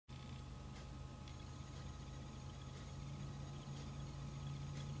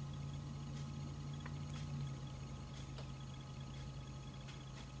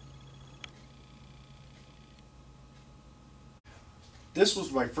This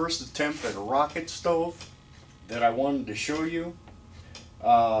was my first attempt at a rocket stove that I wanted to show you.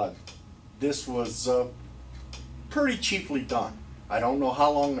 This was pretty cheaply done. I don't know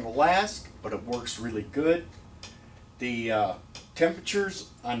how long it'll last, but it works really good. The temperatures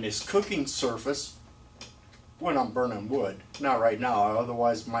on this cooking surface, when I'm burning wood, not right now,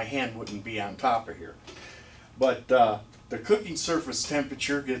 otherwise my hand wouldn't be on top of here, but the cooking surface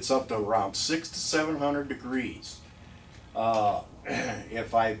temperature gets up to around 600 to 700 degrees.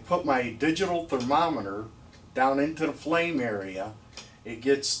 If I put my digital thermometer down into the flame area, it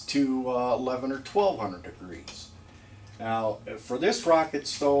gets to 11 or 1200 degrees. Now for this rocket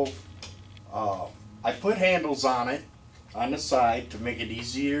stove, I put handles on it on the side to make it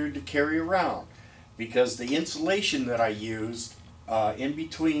easier to carry around, because the insulation that I used in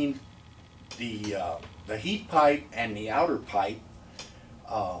between the heat pipe and the outer pipe,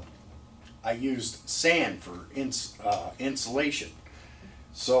 I used sand for insulation.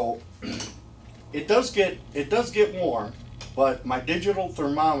 So it does get warm, but my digital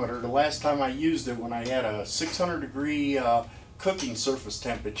thermometer, the last time I used it when I had a 600 degree cooking surface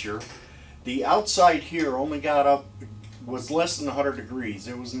temperature, the outside here only was less than 100 degrees.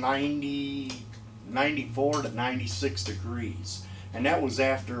 It was 94 to 96 degrees, and that was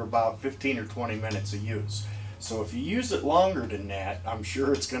after about 15 or 20 minutes of use. So if you use it longer than that, I'm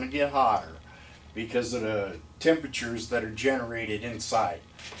sure it's going to get hotter because of the temperatures that are generated inside.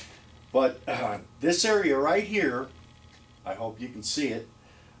 But this area right here, I hope you can see it,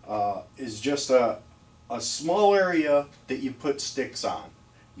 is just a small area that you put sticks on.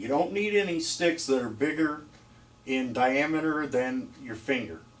 You don't need any sticks that are bigger in diameter than your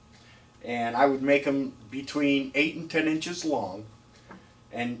finger. And I would make them between 8 and 10 inches long.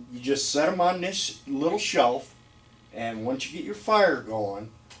 And you just set them on this little shelf, and once you get your fire going,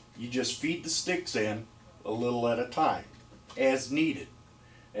 you just feed the sticks in a little at a time, as needed.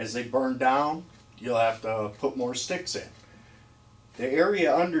 As they burn down, you'll have to put more sticks in. The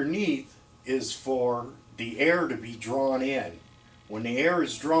area underneath is for the air to be drawn in. When the air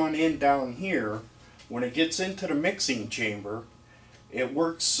is drawn in down here, when it gets into the mixing chamber, it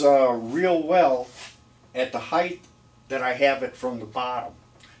works real well at the height that I have it from the bottom.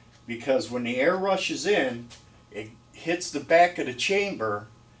 Because when the air rushes in, it hits the back of the chamber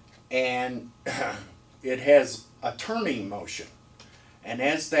and it has a turning motion. And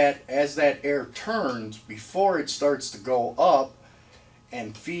as that air turns, before it starts to go up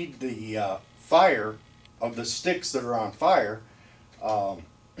and feed the fire of the sticks that are on fire,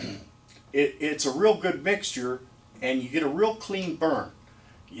 it's a real good mixture, and you get a real clean burn.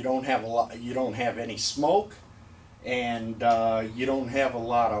 You don't have any smoke, and you don't have a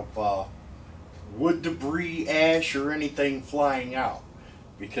lot of wood debris, ash, or anything flying out,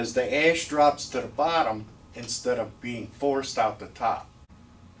 because the ash drops to the bottom instead of being forced out the top.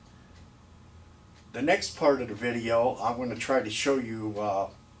 The next part of the video, I'm going to try to show you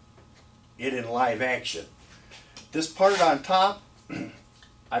it in live action. This part on top,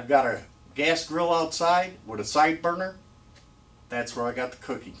 I've got a gas grill outside with a side burner. That's where I got the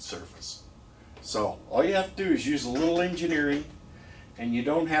cooking surface. So all you have to do is use a little engineering, and you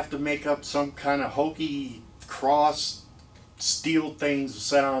don't have to make up some kind of hokey cross steel things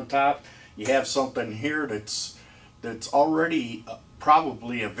set on top. You have something here that's already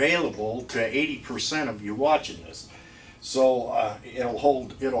probably available to 80% of you watching this. So it'll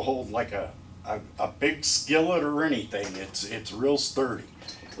hold like a big skillet or anything. It's real sturdy.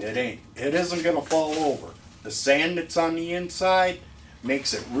 It isn't gonna fall over. The sand that's on the inside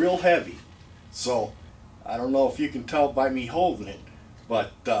makes it real heavy. So I don't know if you can tell by me holding it,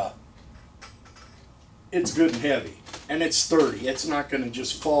 but it's good and heavy, and it's sturdy. It's not gonna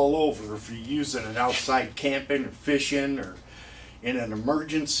just fall over if you're using it outside camping or fishing, or in an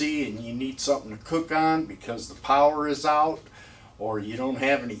emergency and you need something to cook on because the power is out, or you don't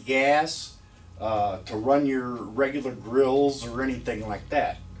have any gas to run your regular grills or anything like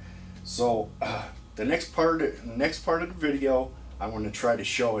that. So the next part of the video, I'm going to try to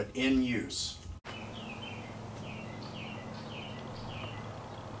show it in use.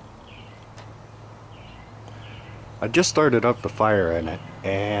 I just started up the fire in it,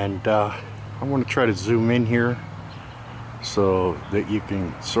 and I'm going to try to zoom in here so that you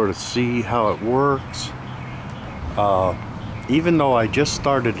can sort of see how it works. Even though I just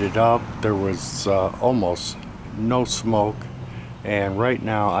started it up, there was almost no smoke, and right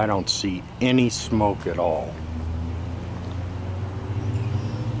now I don't see any smoke at all.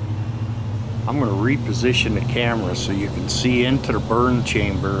 I'm going to reposition the camera so you can see into the burn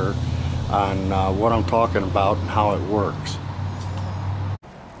chamber on what I'm talking about and how it works.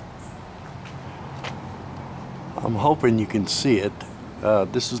 I'm hoping you can see it.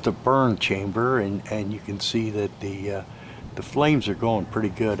 This is the burn chamber, and you can see that the flames are going pretty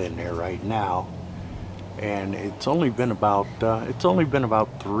good in there right now. And it's only been about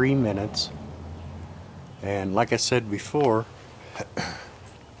 3 minutes. And like I said before,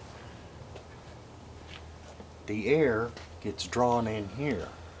 the air gets drawn in here,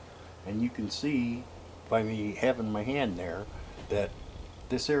 and you can see by me having my hand there that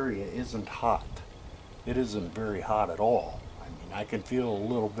this area isn't hot. It isn't very hot at all. I mean, I can feel a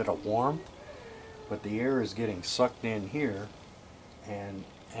little bit of warmth, but the air is getting sucked in here and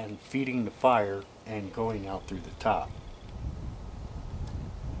feeding the fire and going out through the top.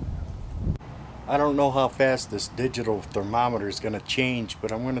 I don't know how fast this digital thermometer is going to change,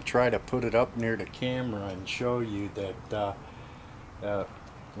 but I'm going to try to put it up near the camera and show you that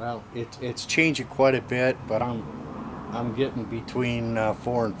well, it's changing quite a bit, but I'm getting between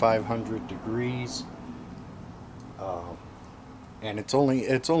 400 and 500 degrees, and it's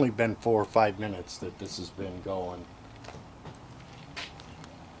only been 4 or 5 minutes that this has been going.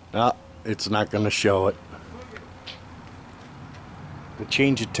 No, it's not going to show it. The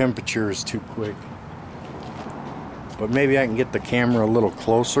change of temperature is too quick. But maybe I can get the camera a little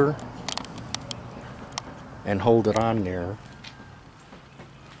closer and hold it on there.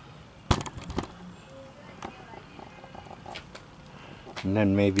 And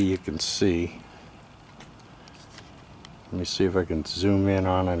then maybe you can see. Let me see if I can zoom in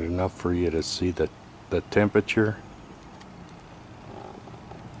on it enough for you to see the temperature.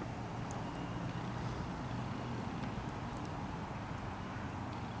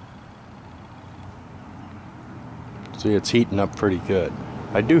 See, it's heating up pretty good.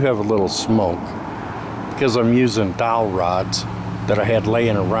 I do have a little smoke because I'm using dowel rods that I had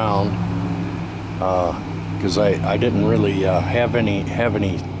laying around because I didn't really have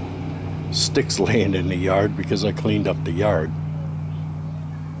any sticks laying in the yard because I cleaned up the yard.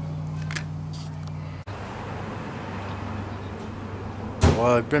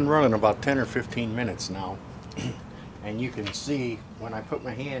 Well, I've been running about 10 or 15 minutes now, and you can see when I put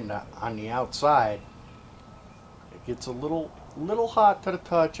my hand on the outside, it gets a little hot to the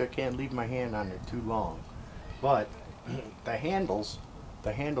touch. I can't leave my hand on there too long. But the handles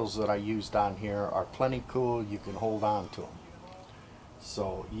that I used on here are plenty cool. You can hold on to them.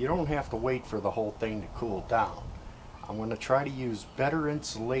 So you don't have to wait for the whole thing to cool down. I'm going to try to use better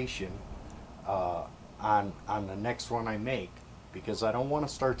insulation on the next one I make, because I don't want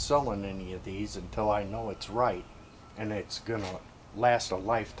to start selling any of these until I know it's right and it's going to last a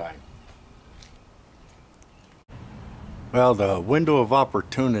lifetime. Well, the window of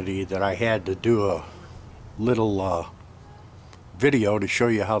opportunity that I had to do a little video to show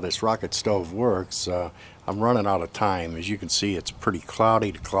you how this rocket stove works, I'm running out of time. As you can see, it's pretty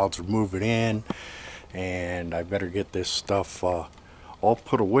cloudy. The clouds are moving in, and I better get this stuff all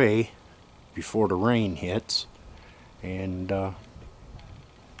put away before the rain hits. And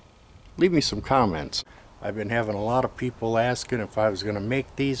leave me some comments. I've been having a lot of people asking if I was going to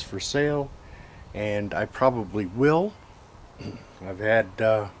make these for sale, and I probably will. I've had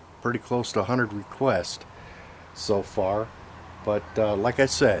pretty close to 100 requests so far, but like I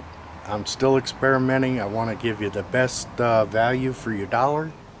said, I'm still experimenting. I want to give you the best value for your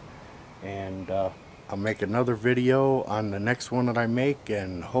dollar, and I'll make another video on the next one that I make,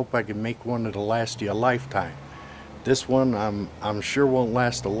 and hope I can make one that'll last you a lifetime. This one I'm sure won't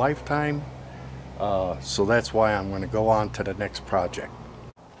last a lifetime, so that's why I'm going to go on to the next project.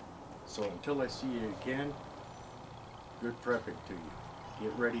 So until I see you again, good prepping to you.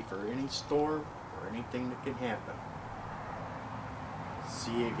 Get ready for any storm or anything that can happen.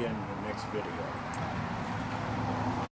 See you again in the next video.